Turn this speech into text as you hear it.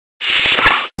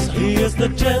He is the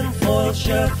tinfoil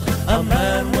chef, a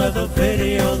man with a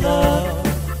video love.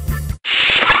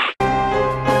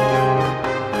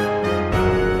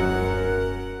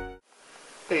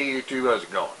 Hey YouTube, how's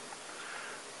it going?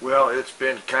 Well, it's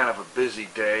been kind of a busy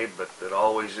day, but it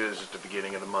always is at the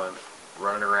beginning of the month.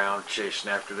 Running around, chasing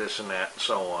after this and that, and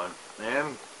so on.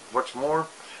 And what's more,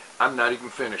 I'm not even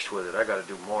finished with it. I got to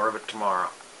do more of it tomorrow.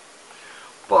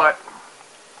 But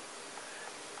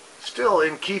still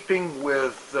in keeping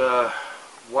with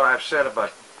what I've said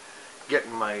about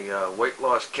getting my weight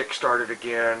loss kick-started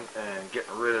again and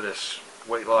getting rid of this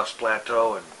weight loss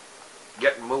plateau and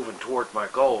getting moving toward my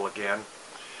goal again,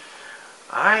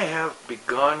 I have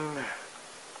begun,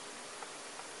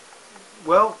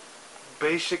 well,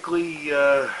 basically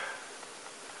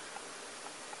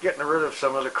getting rid of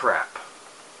some of the crap.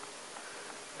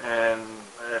 And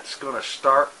it's going to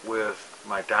start with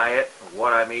my diet,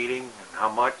 what I'm eating, and how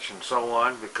much, and so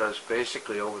on, because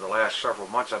basically over the last several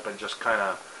months I've been just kind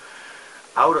of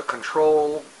out of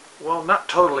control. Well, not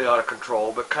totally out of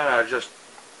control, but kind of just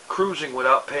cruising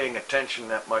without paying attention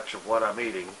that much of what I'm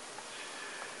eating.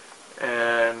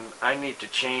 And I need to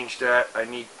change that. I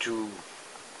need to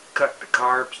cut the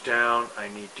carbs down. I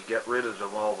need to get rid of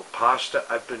all the pasta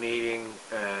I've been eating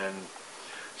and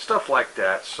stuff like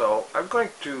that. So I'm going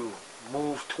to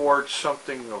move towards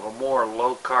something of a more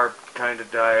low-carb kind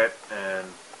of diet and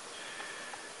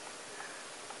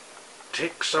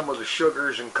take some of the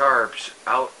sugars and carbs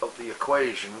out of the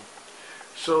equation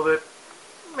so that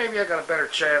maybe I got a better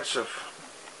chance of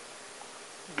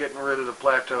getting rid of the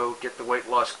plateau, get the weight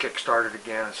loss kick-started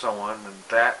again, and so on. And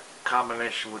that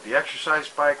combination with the exercise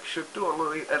bike should do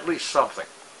at least something.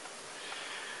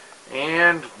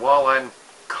 And while I'm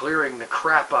clearing the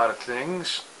crap out of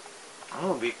things, I'm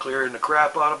going to be clearing the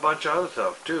crap out of a bunch of other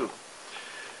stuff too.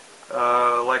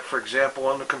 Like for example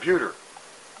on the computer.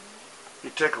 You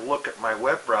take a look at my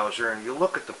web browser and you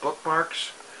look at the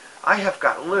bookmarks. I have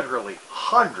got literally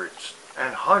hundreds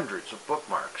and hundreds of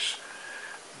bookmarks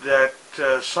that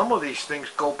some of these things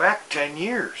go back 10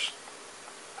 years.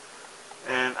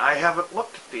 And I haven't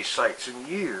looked at these sites in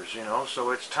years, you know,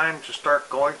 so it's time to start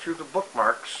going through the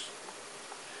bookmarks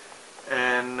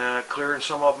and clearing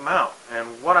some of them out.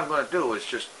 And what I'm going to do is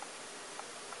just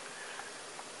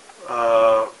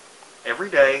every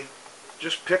day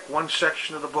just pick one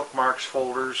section of the bookmarks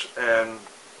folders and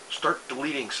start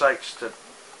deleting sites that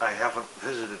I haven't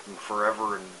visited in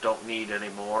forever and don't need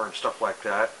anymore and stuff like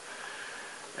that.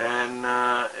 And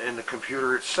in the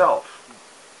computer itself,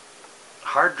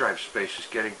 hard drive space is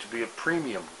getting to be a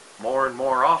premium more and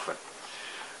more often.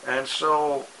 And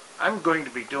so I'm going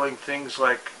to be doing things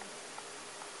like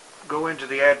go into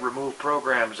the Add Remove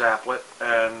Programs applet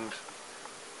and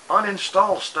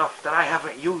uninstall stuff that I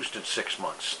haven't used in 6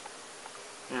 months.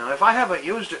 You know, if I haven't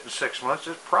used it in 6 months,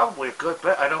 it's probably a good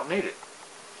bet I don't need it.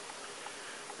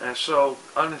 And so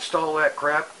uninstall that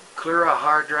crap, clear out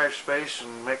hard drive space,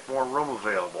 and make more room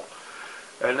available.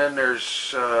 And then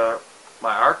there's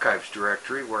my archives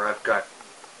directory where I've got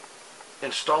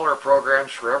installer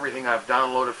programs for everything I've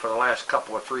downloaded for the last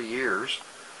couple of 3 years.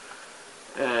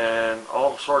 And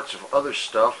all sorts of other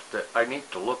stuff that I need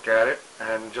to look at it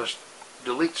and just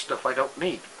delete stuff I don't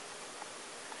need.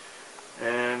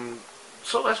 And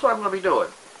so that's what I'm going to be doing.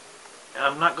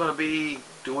 I'm not going to be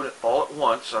doing it all at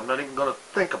once. I'm not even going to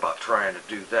think about trying to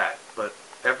do that. But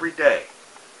every day,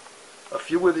 a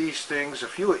few of these things, a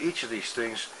few of each of these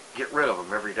things, get rid of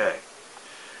them every day.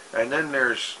 And then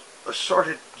there's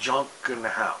assorted junk in the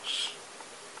house.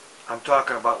 I'm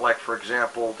talking about, like, for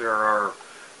example, there are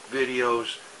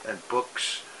videos and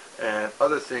books and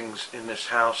other things in this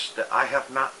house that I have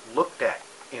not looked at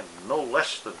in no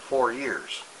less than 4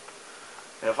 years.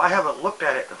 And if I haven't looked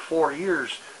at it in 4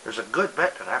 years, there's a good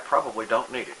bet that I probably don't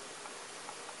need it.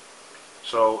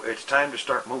 So it's time to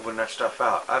start moving that stuff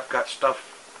out. I've got stuff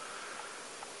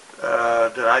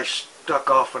that I stuck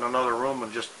off in another room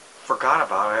and just forgot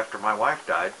about after my wife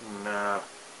died. And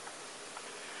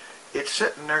it's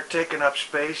sitting there taking up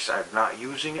space. I'm not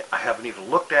using it. I haven't even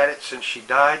looked at it since she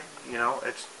died. You know,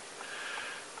 it's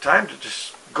time to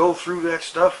just go through that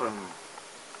stuff and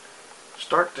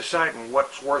start deciding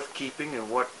what's worth keeping and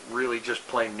what really just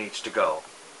plain needs to go.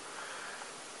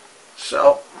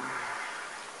 So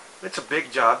it's a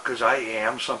big job because I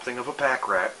am something of a pack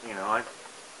rat. You know, I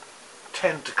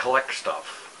tend to collect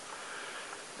stuff.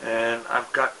 And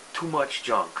I've got too much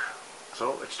junk.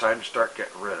 So it's time to start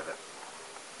getting rid of it.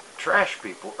 Trash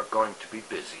people are going to be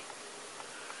busy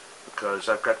because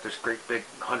I've got this great big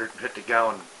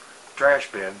 150-gallon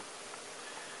trash bin,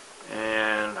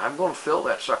 and I'm going to fill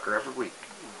that sucker every week.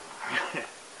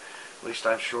 At least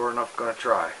I'm sure enough going to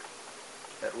try.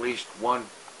 At least one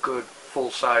good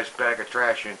full-size bag of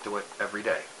trash into it every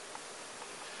day.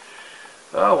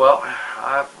 Oh well,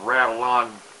 I've rattled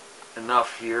on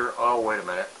enough here. Oh, wait a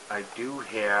minute. I do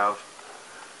have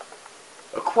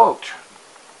a quote.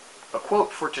 A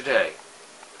quote for today.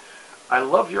 I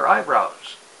love your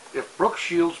eyebrows. If Brooke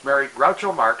Shields married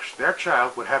Groucho Marx, their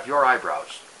child would have your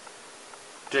eyebrows.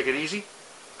 Take it easy.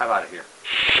 I'm out of here.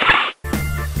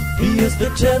 He is the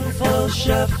tinfoil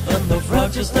chef, and the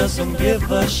frog just doesn't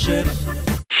give a shit.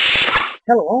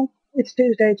 Hello, it's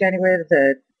Tuesday, January the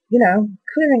 3rd. You know,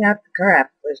 clearing up the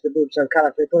crap, as the boob so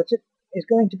colorfully puts it, is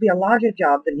going to be a larger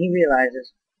job than he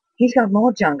realizes. He's got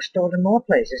more junk stored in more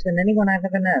places than anyone I've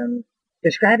ever known.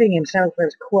 Describing himself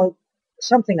as, quote,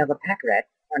 something of a pack rat,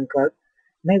 unquote,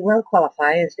 may well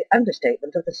qualify as the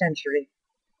understatement of the century.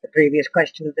 The previous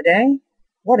question of the day: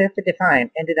 what if the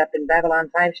Defiant ended up in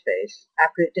Babylon 5 space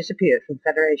after it disappeared from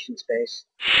Federation space?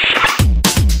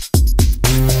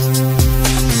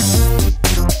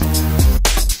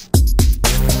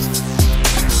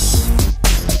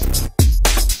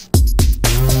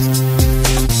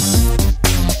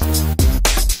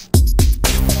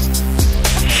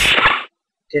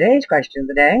 Today's question of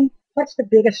the day: what's the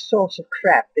biggest source of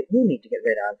crap that you need to get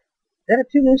rid of? There are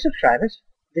two new subscribers,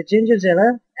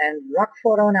 TheGingerZilla and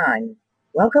Rock409.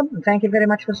 Welcome, and thank you very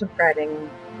much for subscribing.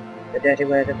 The dirty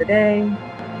word of the day: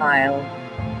 file.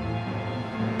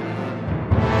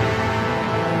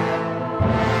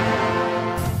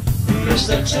 He is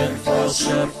the tinfoil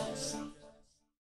chef,